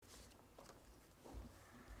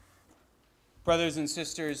Brothers and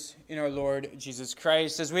sisters in our Lord Jesus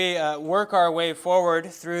Christ, as we work our way forward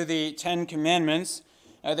through the Ten Commandments,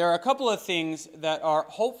 there are a couple of things that are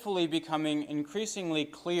hopefully becoming increasingly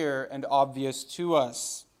clear and obvious to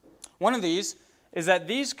us. One of these is that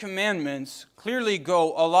these commandments clearly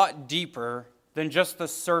go a lot deeper than just the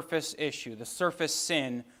surface issue, the surface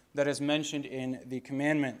sin that is mentioned in the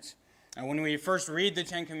commandments. And when we first read the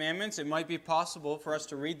Ten Commandments, it might be possible for us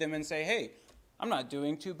to read them and say, hey, I'm not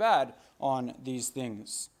doing too bad on these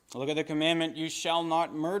things. Look at the commandment, you shall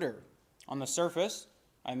not murder. On the surface,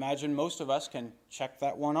 I imagine most of us can check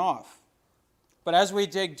that one off. But as we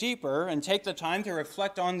dig deeper and take the time to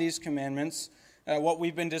reflect on these commandments, what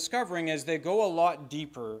we've been discovering is they go a lot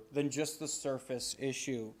deeper than just the surface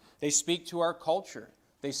issue. They speak to our culture.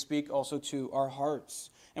 They speak also to our hearts.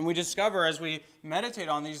 And we discover as we meditate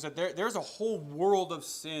on these that there's a whole world of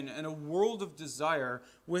sin and a world of desire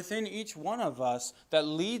within each one of us that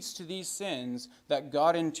leads to these sins that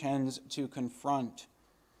God intends to confront.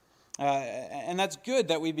 And that's good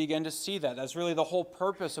that we begin to see that. That's really the whole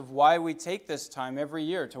purpose of why we take this time every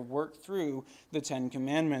year to work through the Ten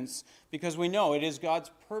Commandments. Because we know it is God's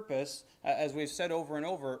purpose, as we've said over and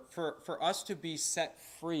over, for us to be set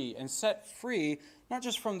free. And set free not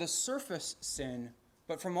just from the surface sin,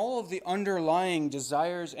 but from all of the underlying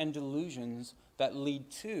desires and delusions that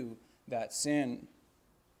lead to that sin.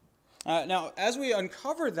 Now, as we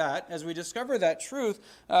uncover that, as we discover that truth,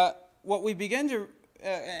 what we begin to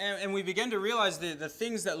and we begin to realize the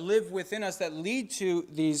things that live within us that lead to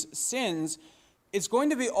these sins, it's going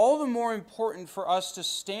to be all the more important for us to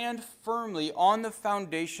stand firmly on the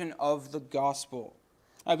foundation of the gospel.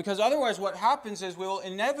 Because otherwise what happens is we will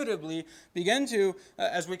inevitably begin to,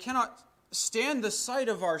 as we cannot stand the sight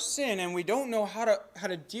of our sin and we don't know how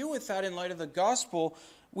to deal with that in light of the gospel,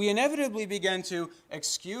 we inevitably begin to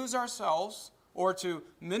excuse ourselves or to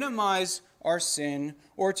minimize our sin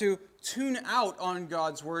or to tune out on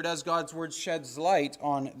God's word as God's word sheds light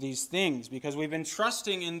on these things, because we've been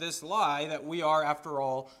trusting in this lie that we are, after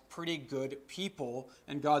all, pretty good people,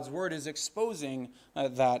 and God's word is exposing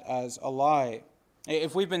that as a lie.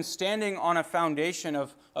 If we've been standing on a foundation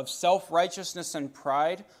of self-righteousness and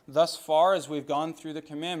pride thus far as we've gone through the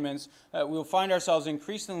commandments, we'll find ourselves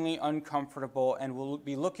increasingly uncomfortable and we'll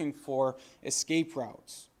be looking for escape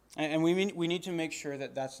routes. And we need to make sure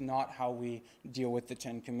that that's not how we deal with the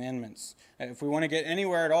Ten Commandments. If we want to get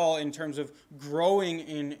anywhere at all in terms of growing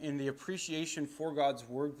in the appreciation for God's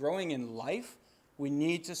word, growing in life, we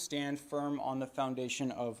need to stand firm on the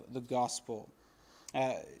foundation of the gospel.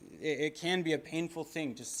 It can be a painful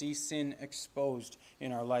thing to see sin exposed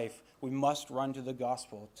in our life. We must run to the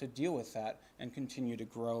gospel to deal with that and continue to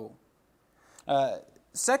grow.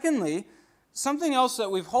 Secondly, something else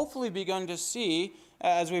that we've hopefully begun to see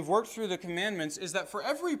as we've worked through the commandments is that for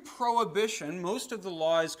every prohibition, most of the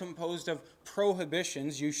law is composed of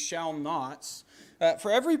prohibitions, you shall nots.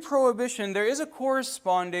 For every prohibition, there is a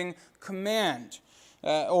corresponding command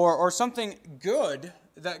or something good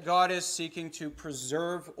that God is seeking to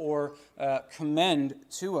preserve or commend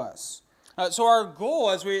to us. So our goal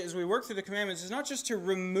as we work through the commandments is not just to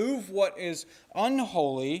remove what is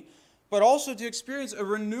unholy, but also to experience a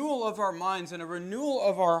renewal of our minds and a renewal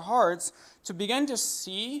of our hearts to begin to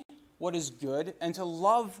see what is good and to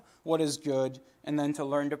love what is good and then to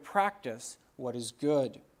learn to practice what is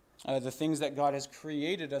good. The things that God has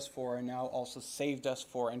created us for and now also saved us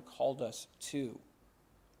for and called us to.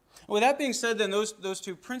 With that being said, then, those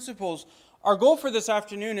two principles, our goal for this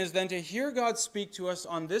afternoon is then to hear God speak to us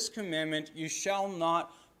on this commandment, you shall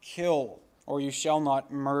not kill or you shall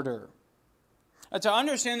not murder. To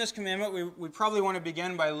understand this commandment, we probably want to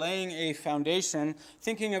begin by laying a foundation,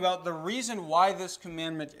 thinking about the reason why this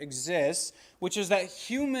commandment exists, which is that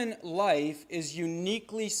human life is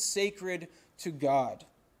uniquely sacred to God.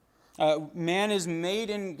 Man is made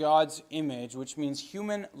in God's image, which means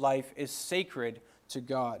human life is sacred to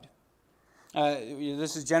God.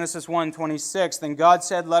 This is Genesis 1:26. Then God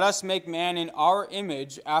said, let us make man in our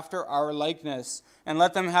image after our likeness, and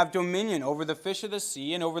let them have dominion over the fish of the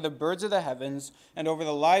sea, and over the birds of the heavens, and over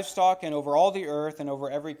the livestock, and over all the earth, and over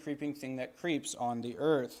every creeping thing that creeps on the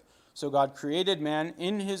earth. So God created man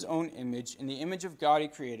in his own image. In the image of God he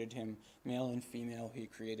created him. Male and female he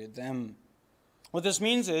created them. What this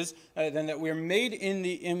means is then that we're made in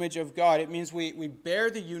the image of God. It means we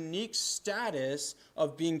bear the unique status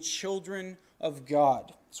of being children of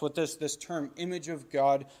God. That's what this term, image of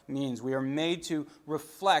God, means. We are made to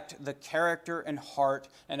reflect the character and heart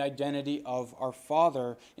and identity of our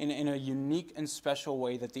Father in a unique and special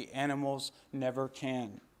way that the animals never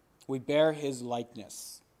can. We bear his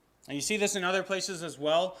likeness. And you see this in other places as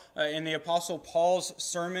well. In the Apostle Paul's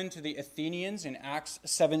sermon to the Athenians in Acts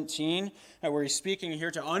 17, where he's speaking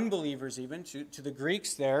here to unbelievers even, to the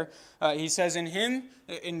Greeks there. He says, "In him,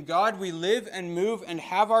 in God, we live and move and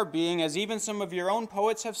have our being, as even some of your own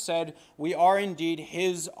poets have said, we are indeed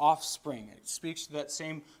his offspring." It speaks to that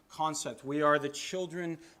same concept. We are the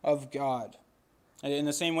children of God. In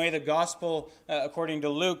the same way, the gospel, according to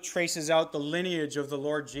Luke, traces out the lineage of the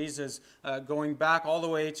Lord Jesus, going back all the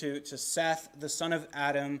way to Seth, the son of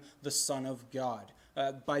Adam, the son of God.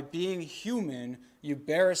 By being human, you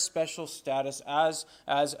bear a special status as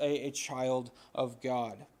a child of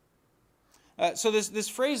God. So this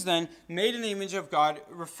phrase then, made in the image of God,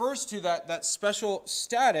 refers to that special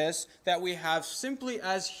status that we have simply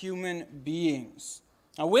as human beings.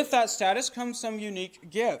 Now, with that status comes some unique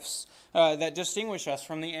gifts that distinguish us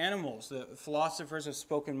from the animals. The philosophers have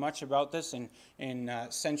spoken much about this in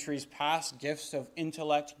centuries past. Gifts of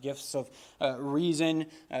intellect, gifts of reason,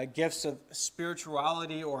 gifts of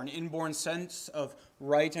spirituality or an inborn sense of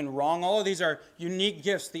right and wrong. All of these are unique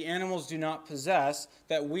gifts the animals do not possess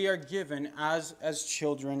that we are given as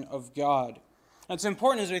children of God. And it's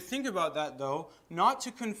important as we think about that, though, not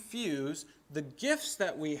to confuse the gifts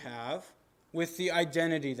that we have with the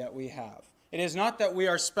identity that we have. It is not that we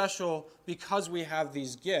are special because we have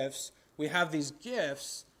these gifts. We have these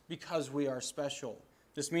gifts because we are special.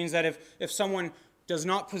 This means that if someone does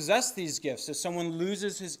not possess these gifts, if someone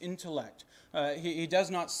loses his intellect, he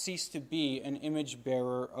does not cease to be an image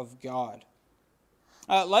bearer of God.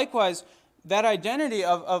 Likewise, that identity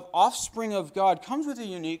of offspring of God comes with a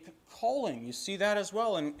unique calling. You see that as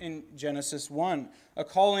well in Genesis 1. A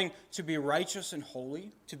calling to be righteous and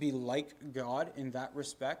holy, to be like God in that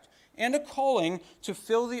respect, and a calling to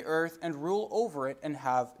fill the earth and rule over it and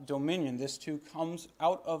have dominion. This too comes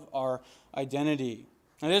out of our identity.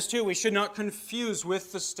 And this too we should not confuse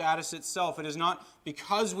with the status itself. It is not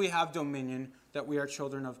because we have dominion that we are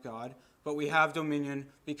children of God, but we have dominion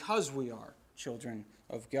because we are children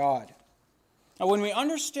of God. Now, when we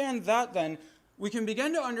understand that, then, we can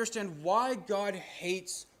begin to understand why God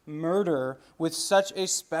hates murder with such a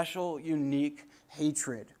special, unique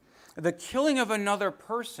hatred. The killing of another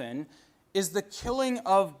person is the killing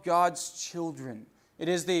of God's children. It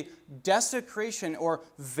is the desecration or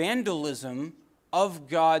vandalism of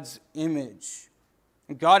God's image.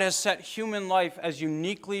 God has set human life as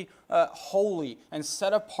uniquely holy and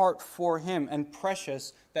set apart for him and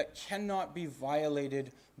precious that cannot be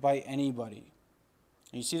violated by anybody.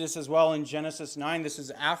 You see this as well in Genesis 9. This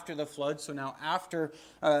is after the flood, so now after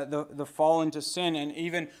the fall into sin, and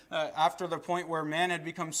even after the point where man had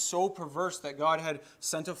become so perverse that God had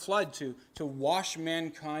sent a flood to wash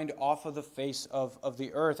mankind off of the face of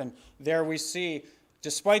the earth. And there we see,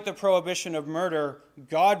 despite the prohibition of murder,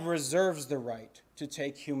 God reserves the right to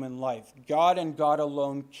take human life. God and God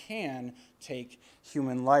alone can take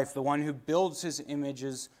human life. The one who builds his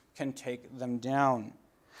images can take them down.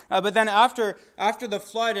 But then after the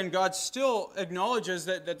flood, and God still acknowledges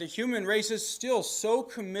that the human race is still so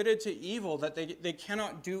committed to evil that they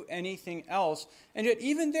cannot do anything else. And yet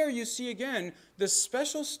even there you see again the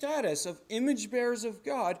special status of image bearers of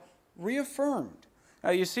God reaffirmed.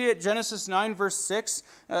 You see it, Genesis 9, verse 6,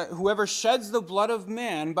 whoever sheds the blood of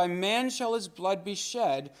man, by man shall his blood be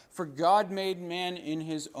shed, for God made man in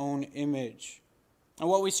his own image. And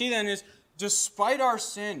what we see then is, despite our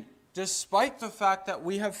sin, despite the fact that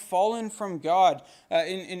we have fallen from God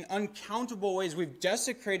in uncountable ways, we've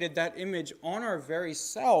desecrated that image on our very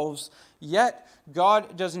selves, yet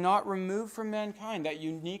God does not remove from mankind that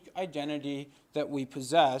unique identity that we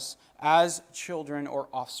possess as children or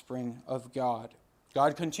offspring of God.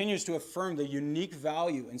 God continues to affirm the unique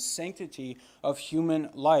value and sanctity of human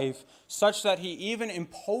life, such that he even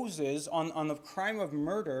imposes on the crime of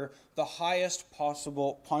murder the highest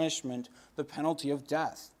possible punishment, the penalty of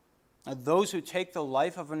death. Those who take the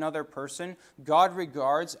life of another person, God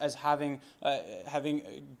regards as having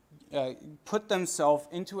put themselves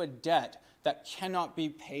into a debt that cannot be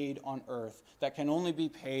paid on earth, that can only be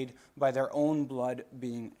paid by their own blood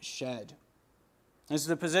being shed. This is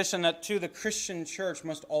a position that, too, the Christian church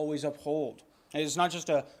must always uphold. It is not just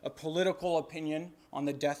a political opinion on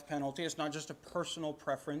the death penalty. It's not just a personal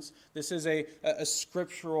preference. This is a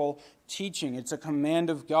scriptural teaching. It's a command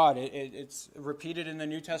of God. It's repeated in the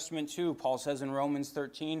New Testament too. Paul says in Romans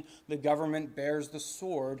 13, the government bears the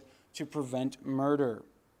sword to prevent murder.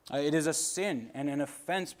 It is a sin and an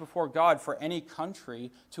offense before God for any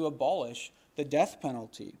country to abolish the death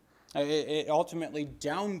penalty. It ultimately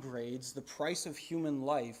downgrades the price of human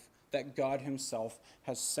life that God himself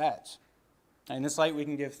has set. In this light, we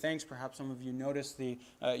can give thanks. Perhaps some of you noticed the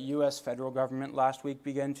U.S. federal government last week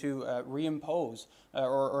began to reimpose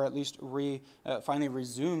or at least finally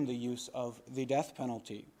resume the use of the death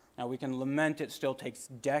penalty. Now, we can lament it still takes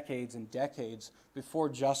decades and decades before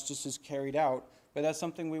justice is carried out, but that's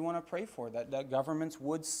something we want to pray for, that governments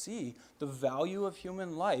would see the value of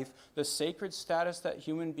human life, the sacred status that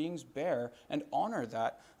human beings bear, and honor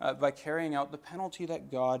that by carrying out the penalty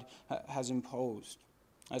that God has imposed.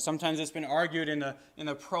 Sometimes it's been argued in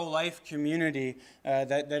the pro-life community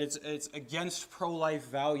that it's against pro-life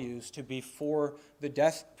values to be for the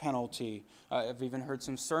death penalty. I've even heard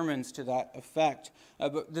some sermons to that effect.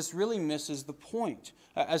 But this really misses the point.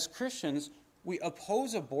 As Christians, we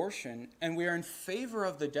oppose abortion and we are in favor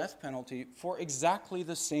of the death penalty for exactly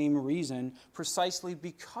the same reason, precisely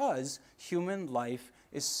because human life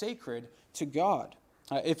is sacred to God.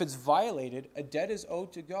 If it's violated, a debt is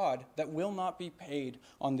owed to God that will not be paid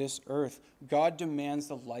on this earth. God demands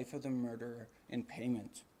the life of the murderer in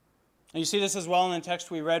payment. And you see this as well in the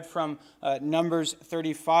text we read from Numbers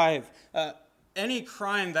 35. Any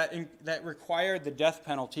crime that required the death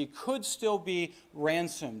penalty could still be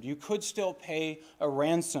ransomed. You could still pay a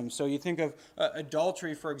ransom. So you think of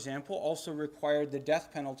adultery, for example, also required the death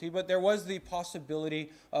penalty, but there was the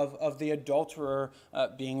possibility of the adulterer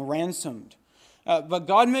being ransomed. But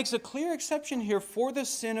God makes a clear exception here for the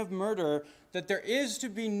sin of murder, that there is to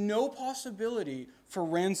be no possibility for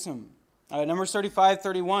ransom. Numbers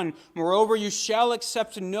 35:31, moreover, you shall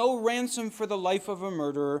accept no ransom for the life of a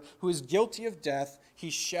murderer who is guilty of death, he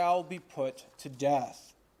shall be put to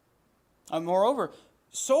death. Moreover,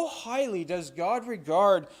 so highly does God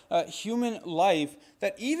regard human life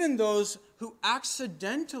that even those who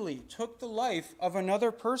accidentally took the life of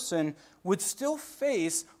another person would still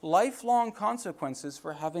face lifelong consequences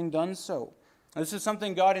for having done so. This is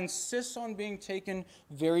something God insists on being taken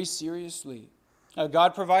very seriously.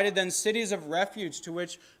 God provided then cities of refuge to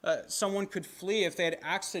which someone could flee if they had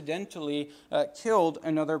accidentally killed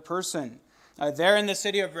another person. There in the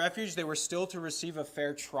city of refuge, they were still to receive a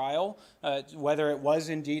fair trial, whether it was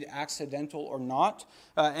indeed accidental or not.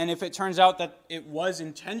 And if it turns out that it was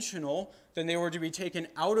intentional, then they were to be taken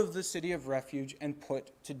out of the city of refuge and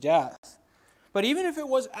put to death. But even if it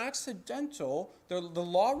was accidental, the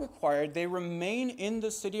law required they remain in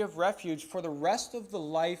the city of refuge for the rest of the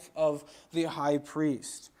life of the high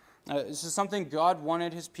priest. This is something God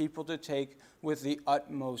wanted his people to take with the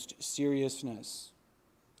utmost seriousness.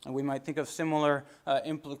 And we might think of similar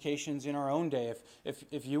implications in our own day.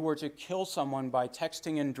 If you were to kill someone by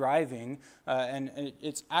texting and driving, and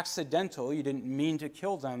it's accidental, you didn't mean to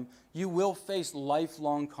kill them, you will face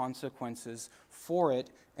lifelong consequences for it,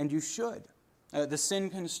 and you should. The sin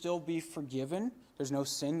can still be forgiven. There's no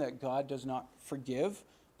sin that God does not forgive,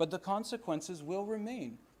 but the consequences will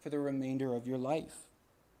remain for the remainder of your life.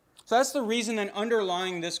 So that's the reason then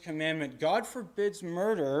underlying this commandment. God forbids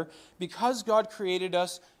murder because God created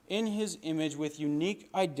us in his image with unique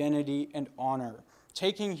identity and honor.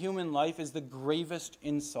 Taking human life is the gravest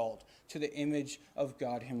insult to the image of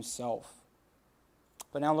God himself.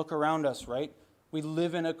 But now look around us, right? We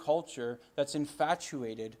live in a culture that's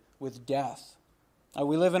infatuated with death.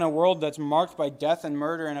 We live in a world that's marked by death and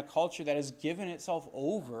murder, in a culture that has given itself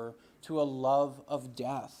over to a love of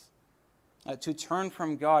death. To turn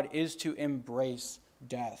from God is to embrace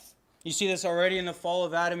death. You see this already in the fall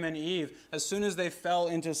of Adam and Eve. As soon as they fell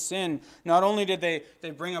into sin, not only did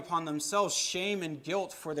they bring upon themselves shame and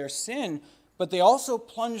guilt for their sin, but they also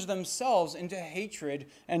plunged themselves into hatred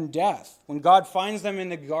and death. When God finds them in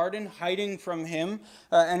the garden hiding from him,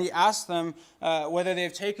 and he asks them whether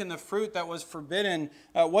they've taken the fruit that was forbidden,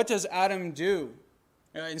 what does Adam do?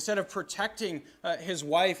 Instead of protecting his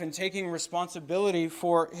wife and taking responsibility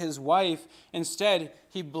for his wife, instead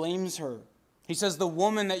he blames her. He says, the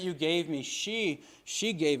woman that you gave me, she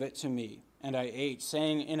gave it to me, and I ate,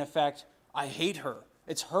 saying in effect, I hate her.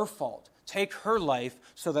 It's her fault. Take her life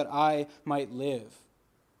so that I might live.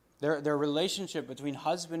 Their relationship between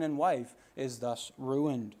husband and wife is thus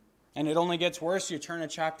ruined. And it only gets worse. You turn a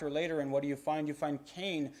chapter later, and what do you find? You find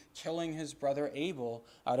Cain killing his brother Abel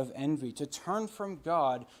out of envy. To turn from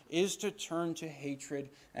God is to turn to hatred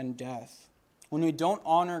and death. When we don't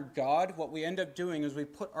honor God, what we end up doing is we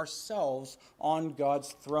put ourselves on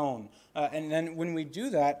God's throne. And then when we do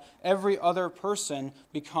that, every other person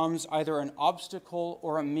becomes either an obstacle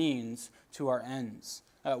or a means to our ends.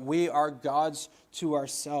 We are gods to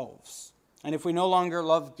ourselves. And if we no longer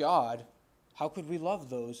love God, how could we love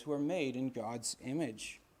those who are made in God's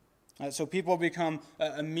image? So people become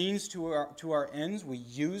a means to our ends. We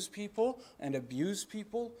use people and abuse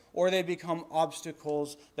people, or they become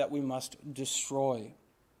obstacles that we must destroy.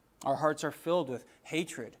 Our hearts are filled with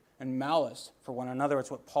hatred and malice for one another.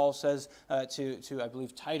 It's what Paul says to I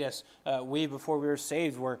believe, Titus. We, before we were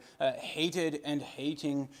saved, were hated and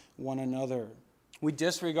hating one another. We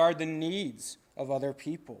disregard the needs of other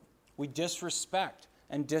people. We disrespect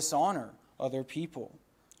and dishonor other people.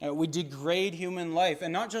 We degrade human life,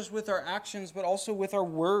 and not just with our actions, but also with our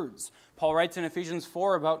words. Paul writes in Ephesians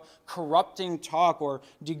 4 about corrupting talk or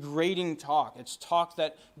degrading talk. It's talk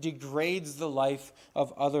that degrades the life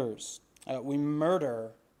of others. We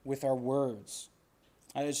murder with our words.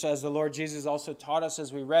 As the Lord Jesus also taught us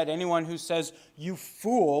as we read, anyone who says, "you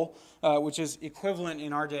fool," which is equivalent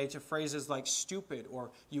in our day to phrases like stupid or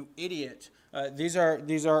 "you idiot," these are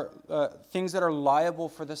things that are liable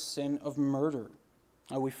for the sin of murder.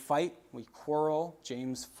 We fight, we quarrel,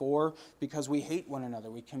 James 4, because we hate one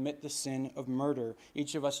another. We commit the sin of murder,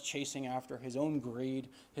 each of us chasing after his own greed,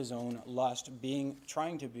 his own lust,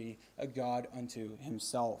 trying to be a god unto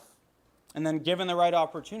himself. And then given the right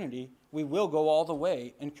opportunity, we will go all the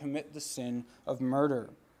way and commit the sin of murder.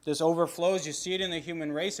 This overflows, you see it in the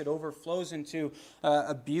human race, it overflows into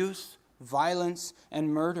abuse, violence,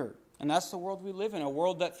 and murder. And that's the world we live in, a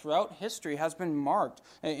world that throughout history has been marked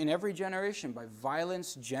in every generation by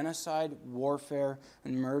violence, genocide, warfare,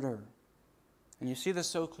 and murder. And you see this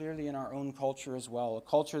so clearly in our own culture as well, a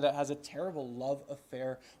culture that has a terrible love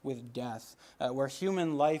affair with death, where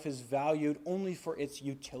human life is valued only for its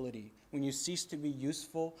utility. When you cease to be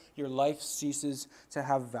useful, your life ceases to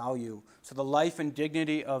have value. So the life and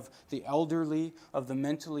dignity of the elderly, of the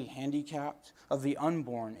mentally handicapped, of the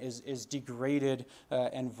unborn is degraded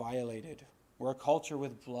and violated. We're a culture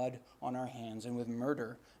with blood on our hands and with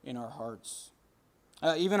murder in our hearts.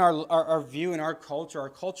 Even our view in our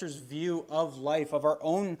culture's view of life, of our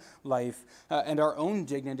own life and our own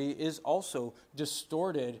dignity is also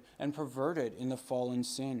distorted and perverted in the fallen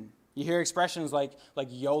sin. You hear expressions like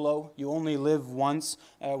YOLO, you only live once,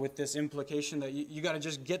 with this implication that you got to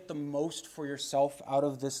just get the most for yourself out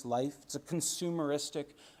of this life. It's a consumeristic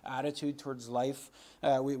attitude towards life.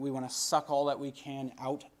 We want to suck all that we can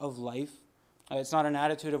out of life. It's not an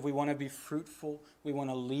attitude of we want to be fruitful, we want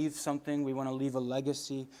to leave something, we want to leave a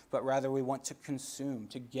legacy, but rather we want to consume,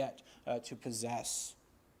 to get, to possess.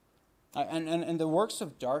 And the works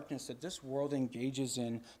of darkness that this world engages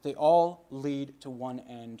in, they all lead to one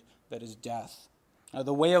end, that is death.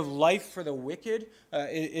 The way of life for the wicked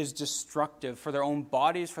is destructive for their own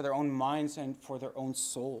bodies, for their own minds, and for their own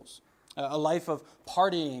souls. A life of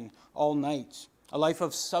partying all night, a life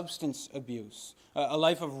of substance abuse, a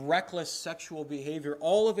life of reckless sexual behavior,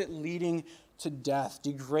 all of it leading to death,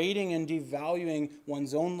 degrading and devaluing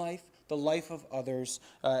one's own life, the life of others,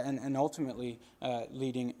 and ultimately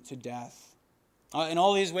leading to death. In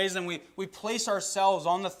all these ways, then we place ourselves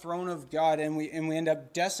on the throne of God, and we end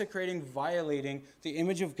up desecrating, violating the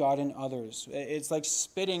image of God in others. It's like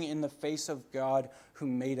spitting in the face of God who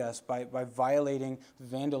made us by violating,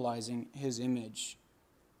 vandalizing his image.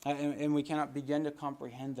 And we cannot begin to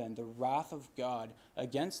comprehend then the wrath of God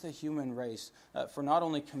against the human race for not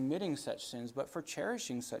only committing such sins, but for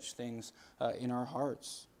cherishing such things in our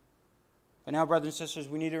hearts. But now, brothers and sisters,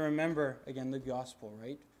 we need to remember, again, the gospel,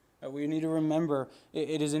 right? We need to remember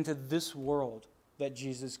it is into this world that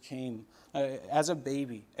Jesus came as a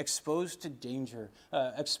baby, exposed to danger,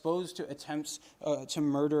 exposed to attempts to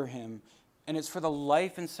murder him. And it's for the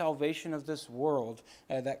life and salvation of this world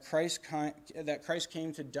that Christ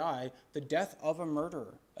came to die, the death of a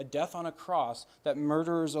murderer, a death on a cross that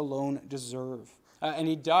murderers alone deserve. And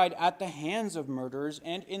he died at the hands of murderers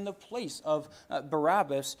and in the place of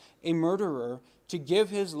Barabbas, a murderer, to give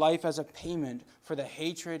his life as a payment for the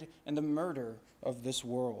hatred and the murder of this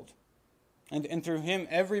world. And through him,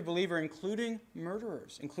 every believer, including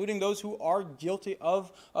murderers, including those who are guilty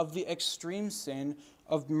of the extreme sin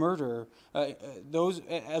of murder, those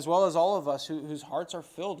as well as all of us whose hearts are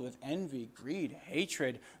filled with envy, greed,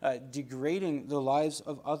 hatred, degrading the lives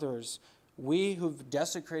of others, we who've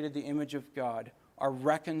desecrated the image of God are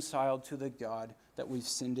reconciled to the God that we've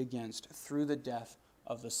sinned against through the death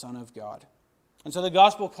of the Son of God. And so the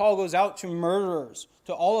gospel call goes out to murderers,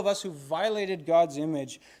 to all of us who violated God's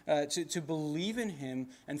image, to believe in him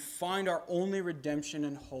and find our only redemption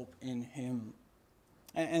and hope in him.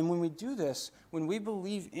 And when we do this, when we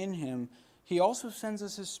believe in him, he also sends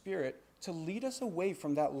us his Spirit to lead us away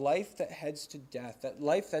from that life that heads to death, that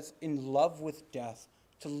life that's in love with death,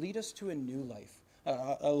 to lead us to a new life.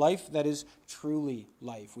 A life that is truly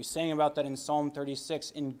life. We sang about that in Psalm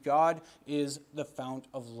 36. In God is the fount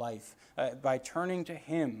of life. By turning to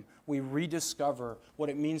him, we rediscover what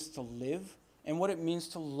it means to live and what it means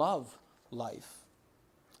to love life.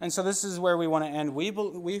 And so this is where we want to end. We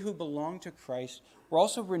who belong to Christ, we're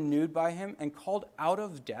also renewed by him and called out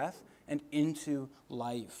of death and into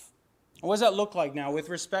life. What does that look like now with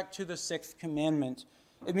respect to the sixth commandment?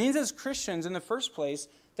 It means as Christians, in the first place,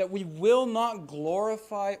 that we will not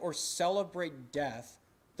glorify or celebrate death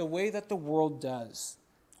the way that the world does.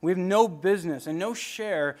 We have no business and no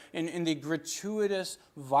share in the gratuitous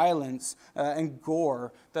violence and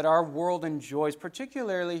gore that our world enjoys,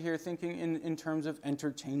 particularly here thinking in terms of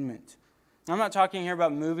entertainment. I'm not talking here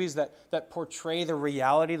about movies that portray the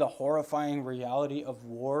reality, the horrifying reality of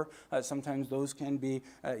war. Sometimes those can be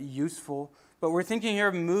useful. But we're thinking here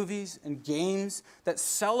of movies and games that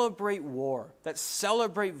celebrate war, that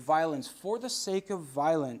celebrate violence for the sake of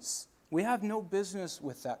violence. We have no business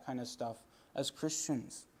with that kind of stuff as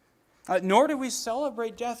Christians. Nor do we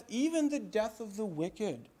celebrate death, even the death of the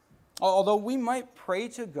wicked. Although we might pray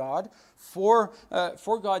to God for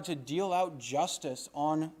God to deal out justice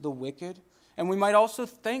on the wicked, and we might also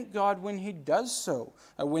thank God when he does so.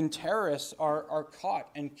 When terrorists are caught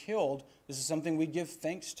and killed, this is something we give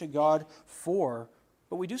thanks to God for,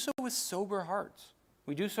 but we do so with sober hearts.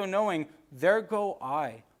 We do so knowing, there go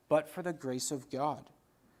I, but for the grace of God.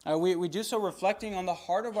 We do so reflecting on the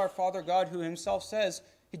heart of our Father God, who himself says,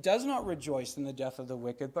 he does not rejoice in the death of the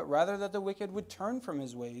wicked, but rather that the wicked would turn from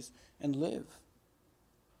his ways and live.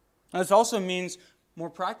 And this also means, more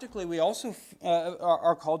practically, we also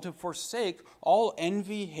are called to forsake all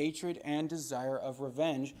envy, hatred, and desire of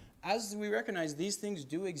revenge, as we recognize these things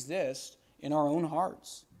do exist in our own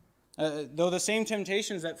hearts. Though the same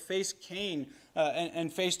temptations that faced Cain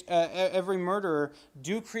and faced every murderer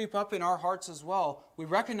do creep up in our hearts as well, we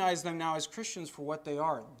recognize them now as Christians for what they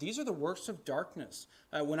are. These are the works of darkness.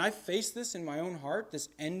 When I face this in my own heart, this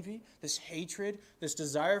envy, this hatred, this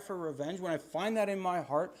desire for revenge, when I find that in my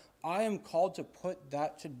heart, I am called to put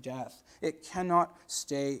that to death. It cannot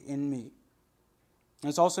stay in me.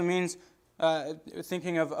 This also means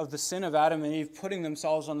thinking of the sin of Adam and Eve putting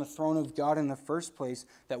themselves on the throne of God in the first place,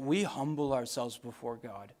 that we humble ourselves before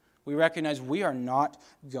God. We recognize we are not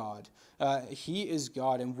God. He is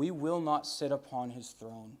God, and we will not sit upon his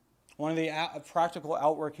throne. One of the practical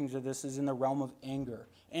outworkings of this is in the realm of anger.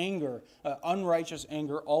 Anger, unrighteous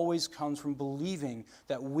anger, always comes from believing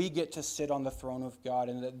that we get to sit on the throne of God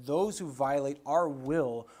and that those who violate our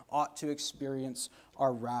will ought to experience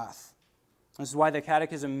our wrath. This is why the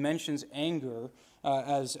Catechism mentions anger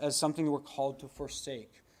as something we're called to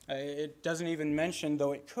forsake. It doesn't even mention,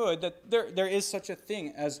 though it could, that there is such a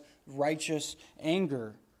thing as righteous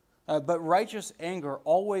anger. But righteous anger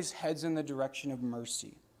always heads in the direction of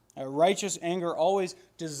mercy. Righteous anger always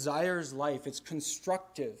desires life. It's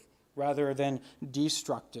constructive rather than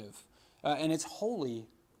destructive. And it's holy,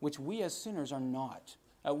 which we as sinners are not.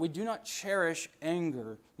 We do not cherish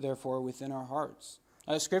anger, therefore, within our hearts.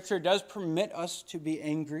 Scripture does permit us to be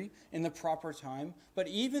angry in the proper time, but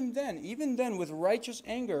even then, with righteous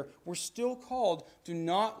anger, we're still called, do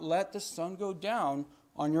not let the sun go down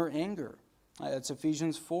on your anger. That's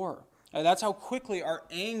Ephesians 4. That's how quickly our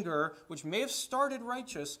anger, which may have started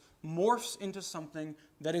righteous, morphs into something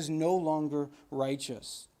that is no longer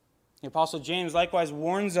righteous. The Apostle James likewise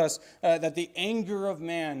warns us that the anger of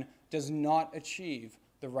man does not achieve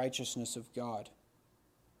the righteousness of God.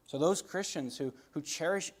 So those Christians who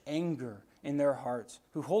cherish anger in their hearts,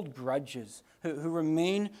 who hold grudges, who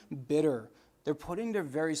remain bitter, they're putting their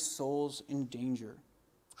very souls in danger.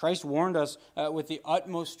 Christ warned us with the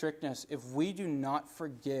utmost strictness, if we do not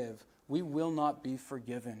forgive, we will not be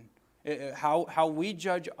forgiven. How we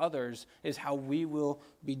judge others is how we will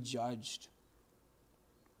be judged.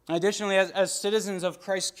 Additionally, as citizens of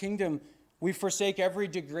Christ's kingdom, we forsake every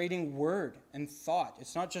degrading word and thought.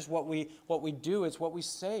 It's not just what we do, it's what we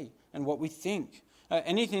say and what we think.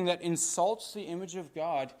 Anything that insults the image of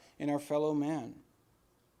God in our fellow man.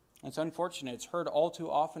 It's unfortunate. It's heard all too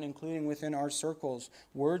often, including within our circles,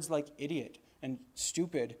 words like idiot and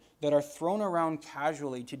stupid that are thrown around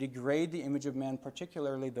casually to degrade the image of man,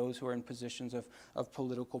 particularly those who are in positions of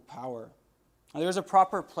political power. There's a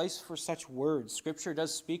proper place for such words. Scripture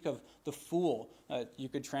does speak of the fool. You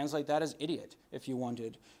could translate that as idiot if you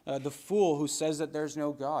wanted. The fool who says that there's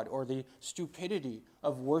no God, or the stupidity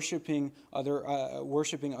of worshiping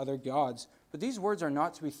other gods. But these words are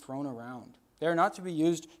not to be thrown around. They are not to be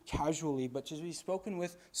used casually, but to be spoken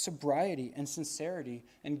with sobriety and sincerity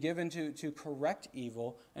and given to correct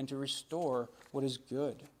evil and to restore what is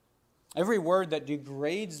good. Every word that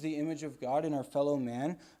degrades the image of God in our fellow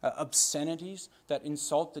man, obscenities that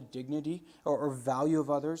insult the dignity or value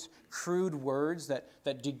of others, crude words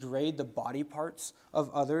that degrade the body parts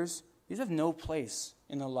of others, these have no place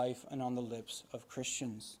in the life and on the lips of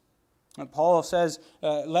Christians. And Paul says,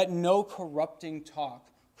 let no corrupting talk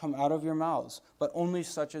come out of your mouths, but only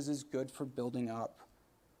such as is good for building up.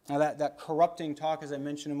 Now that corrupting talk, as I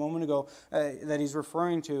mentioned a moment ago, that he's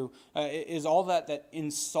referring to, is all that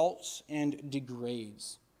insults and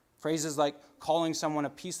degrades. Phrases like calling someone a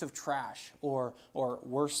piece of trash or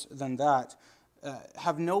worse than that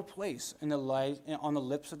have no place on the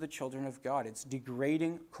lips of the children of God. It's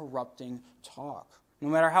degrading, corrupting talk. No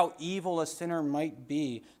matter how evil a sinner might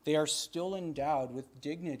be, they are still endowed with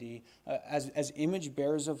dignity as image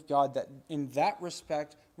bearers of God that in that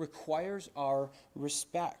respect requires our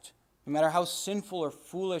respect. No matter how sinful or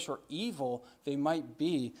foolish or evil they might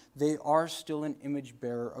be, they are still an image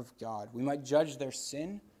bearer of God. We might judge their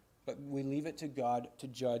sin, but we leave it to God to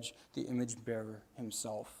judge the image bearer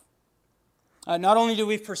himself. Not only do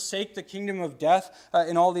we forsake the kingdom of death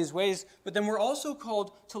in all these ways, but then we're also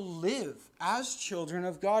called to live as children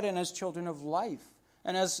of God and as children of life.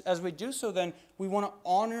 And as we do so, then we want to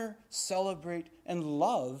honor, celebrate, and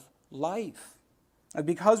love life.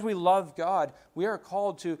 Because we love God, we are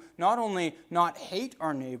called to not only not hate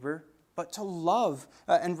our neighbor, but to love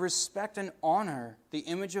and respect and honor the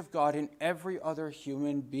image of God in every other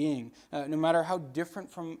human being, no matter how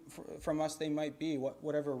different from us they might be,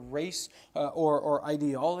 whatever race or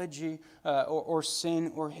ideology or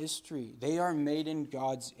sin or history. They are made in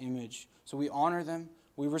God's image. So we honor them,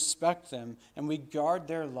 we respect them, and we guard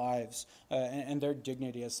their lives and their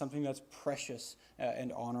dignity as something that's precious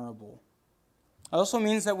and honorable. It also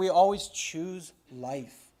means that we always choose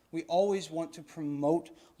life. We always want to promote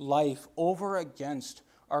life over against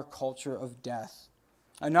our culture of death.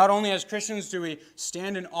 And not only as Christians do we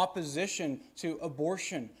stand in opposition to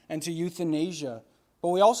abortion and to euthanasia, but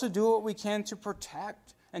we also do what we can to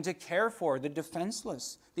protect and to care for the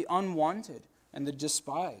defenseless, the unwanted, and the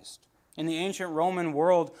despised. In the ancient Roman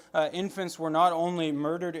world, infants were not only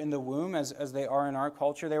murdered in the womb as they are in our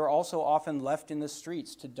culture, they were also often left in the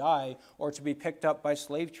streets to die or to be picked up by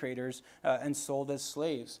slave traders and sold as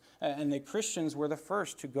slaves. And the Christians were the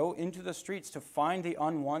first to go into the streets to find the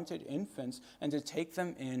unwanted infants and to take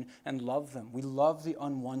them in and love them. We love the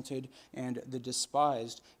unwanted and the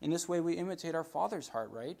despised. In this way, we imitate our Father's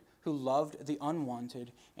heart, right? Who loved the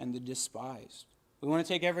unwanted and the despised. We want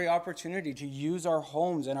to take every opportunity to use our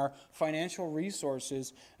homes and our financial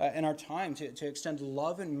resources and our time to extend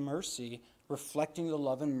love and mercy, reflecting the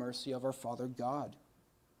love and mercy of our Father God.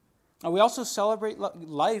 And we also celebrate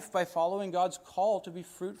life by following God's call to be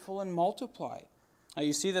fruitful and multiply.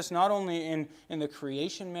 You see this not only in the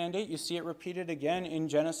creation mandate, you see it repeated again in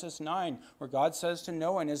Genesis 9, where God says to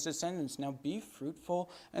Noah and his descendants, "Now be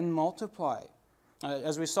fruitful and multiply."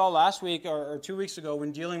 As we saw last week or 2 weeks ago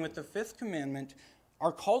when dealing with the fifth commandment,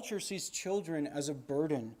 our culture sees children as a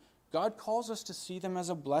burden. God calls us to see them as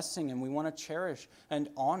a blessing, and we want to cherish and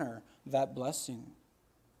honor that blessing.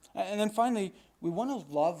 And then finally, we want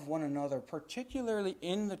to love one another, particularly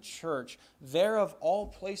in the church. There, of all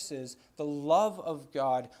places, the love of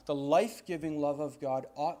God, the life-giving love of God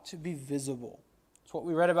ought to be visible. It's what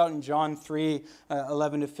we read about in John 3,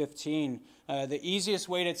 11 to 15. The easiest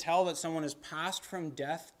way to tell that someone has passed from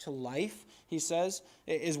death to life, he says,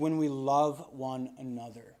 is when we love one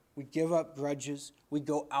another. We give up grudges. We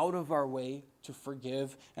go out of our way to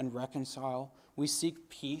forgive and reconcile. We seek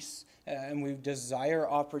peace, and we desire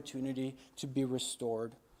opportunity to be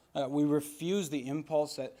restored. We refuse the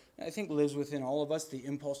impulse that I think lives within all of us, the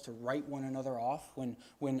impulse to write one another off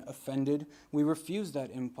when offended. We refuse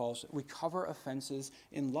that impulse. We cover offenses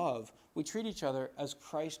in love. We treat each other as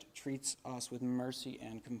Christ treats us, with mercy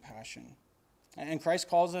and compassion. And Christ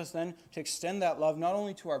calls us then to extend that love not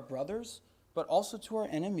only to our brothers, but also to our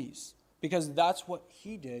enemies, because that's what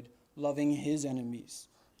he did, loving his enemies.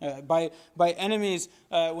 By enemies,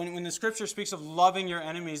 when the scripture speaks of loving your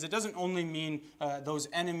enemies, it doesn't only mean those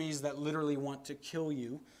enemies that literally want to kill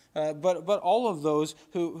you, but all of those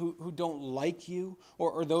who don't like you,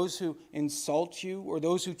 or those who insult you, or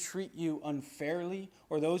those who treat you unfairly,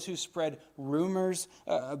 or those who spread rumors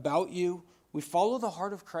about you. We follow the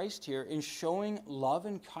heart of Christ here in showing love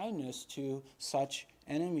and kindness to such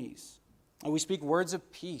enemies. And we speak words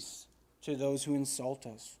of peace to those who insult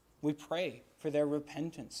us. We pray for their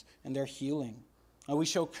repentance and their healing. We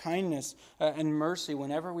show kindness and mercy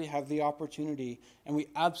whenever we have the opportunity, and we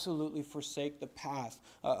absolutely forsake the path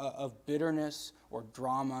of bitterness or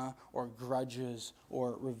drama or grudges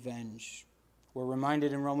or revenge. We're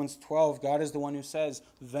reminded in Romans 12, God is the one who says,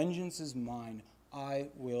 "Vengeance is mine, I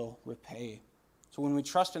will repay." So when we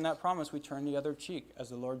trust in that promise, we turn the other cheek, as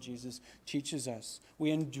the Lord Jesus teaches us.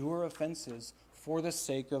 We endure offenses for the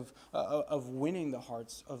sake of winning the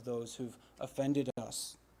hearts of those who've offended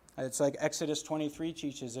us. It's like Exodus 23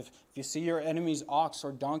 teaches, if you see your enemy's ox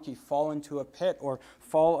or donkey fall into a pit or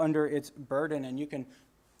fall under its burden, and you can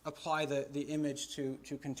apply the image to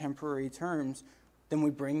contemporary terms, then we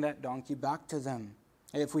bring that donkey back to them.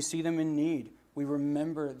 If we see them in need, we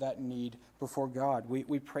remember that need before God.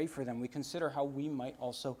 We pray for them. We consider how we might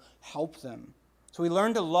also help them. So we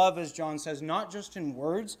learn to love, as John says, not just in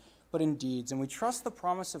words, but in deeds. And we trust the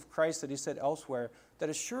promise of Christ that he said elsewhere, that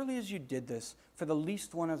as surely as you did this for the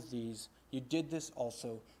least one of these, you did this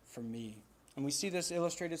also for me. And we see this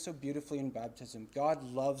illustrated so beautifully in baptism. God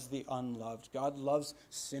loves the unloved. God loves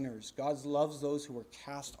sinners. God loves those who were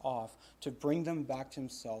cast off, to bring them back to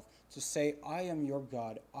himself, to say, I am your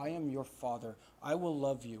God. I am your Father. I will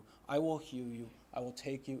love you. I will heal you. I will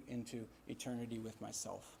take you into eternity with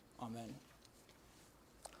myself. Amen.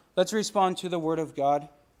 Let's respond to the word of God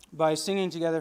by singing together